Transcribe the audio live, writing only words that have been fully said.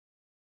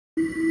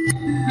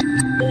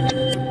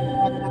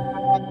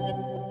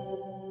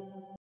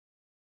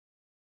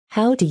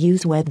How to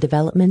use Web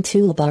Development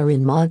Toolbar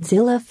in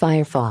Mozilla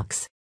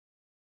Firefox.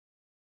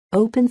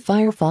 Open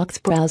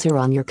Firefox browser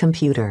on your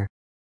computer.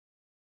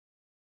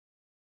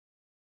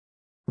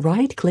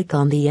 Right-click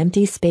on the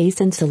empty space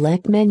and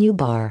select Menu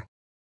Bar.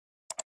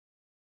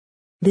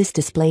 This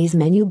displays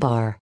Menu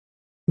Bar.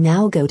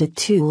 Now go to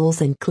Tools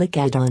and click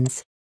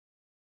Add-ons.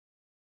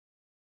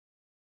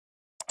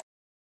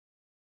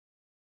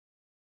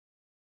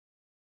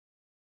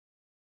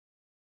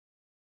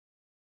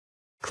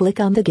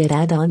 Click on the Get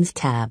Add-ons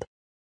tab.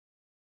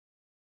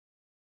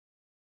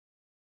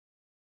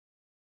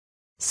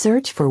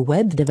 Search for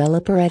Web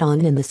Developer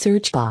Add-on in the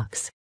search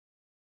box.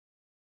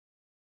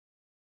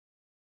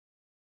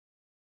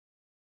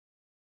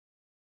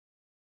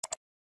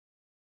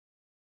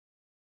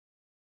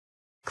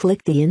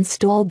 Click the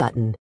Install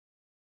button.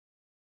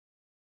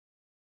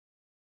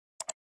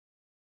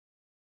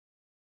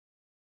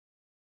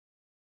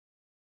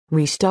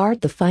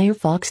 Restart the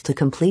Firefox to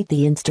complete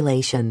the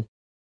installation.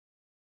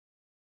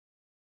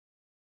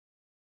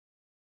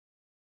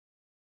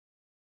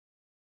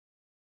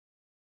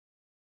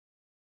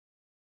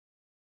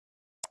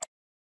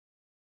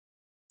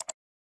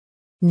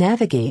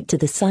 Navigate to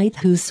the site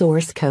whose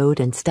source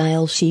code and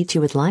style sheet you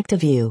would like to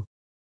view.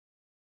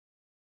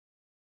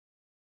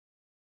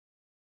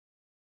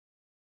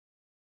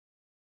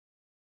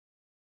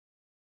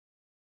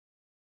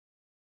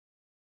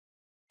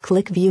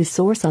 Click View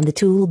Source on the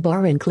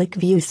toolbar and click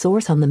View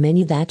Source on the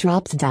menu that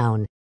drops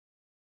down.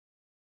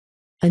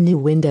 A new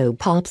window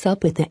pops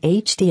up with the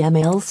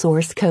HTML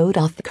source code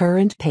of the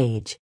current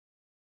page.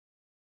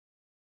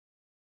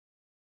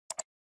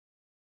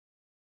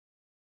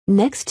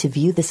 Next, to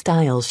view the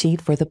style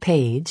sheet for the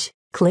page,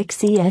 click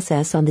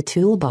CSS on the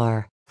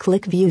toolbar,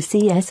 click View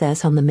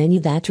CSS on the menu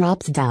that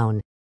drops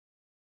down.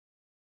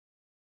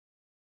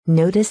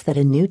 Notice that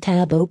a new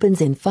tab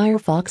opens in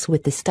Firefox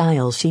with the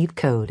style sheet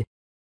code.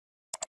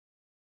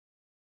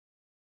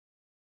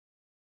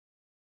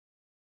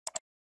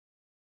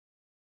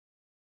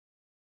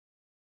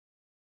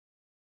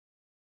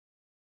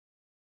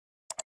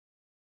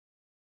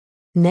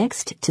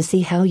 Next, to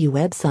see how your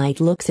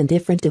website looks in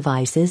different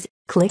devices,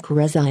 click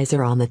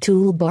Resizer on the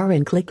toolbar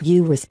and click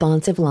View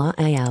Responsive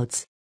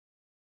Layouts.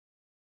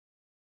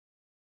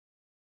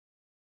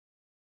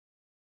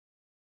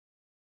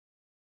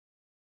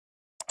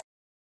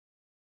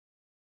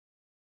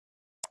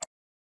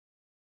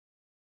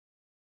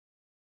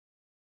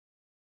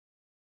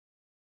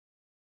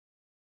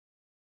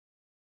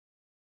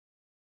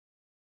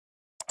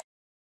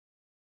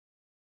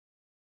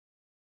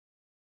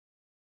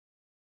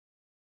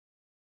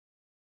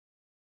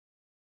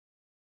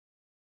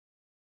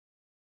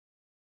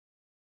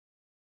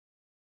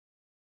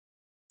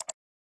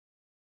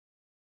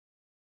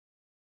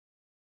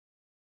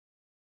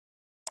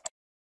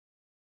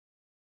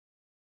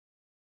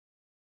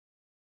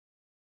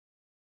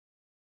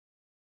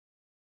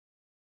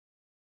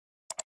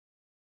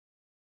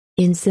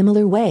 In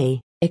similar way,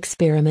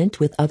 experiment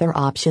with other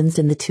options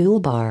in the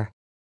toolbar.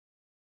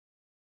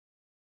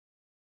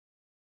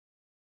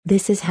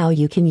 This is how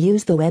you can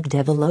use the Web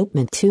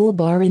Development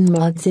Toolbar in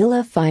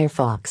Mozilla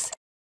Firefox.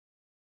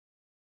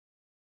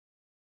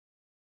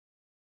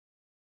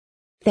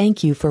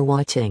 Thank you for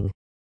watching.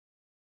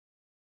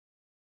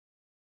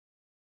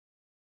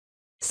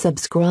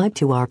 Subscribe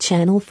to our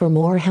channel for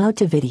more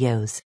how-to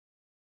videos.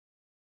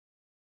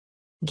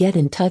 Get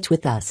in touch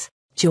with us.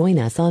 Join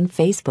us on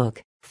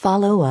Facebook.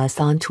 Follow us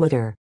on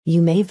Twitter.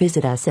 You may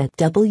visit us at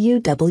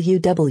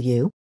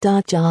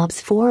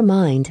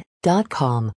www.jobsformind.com.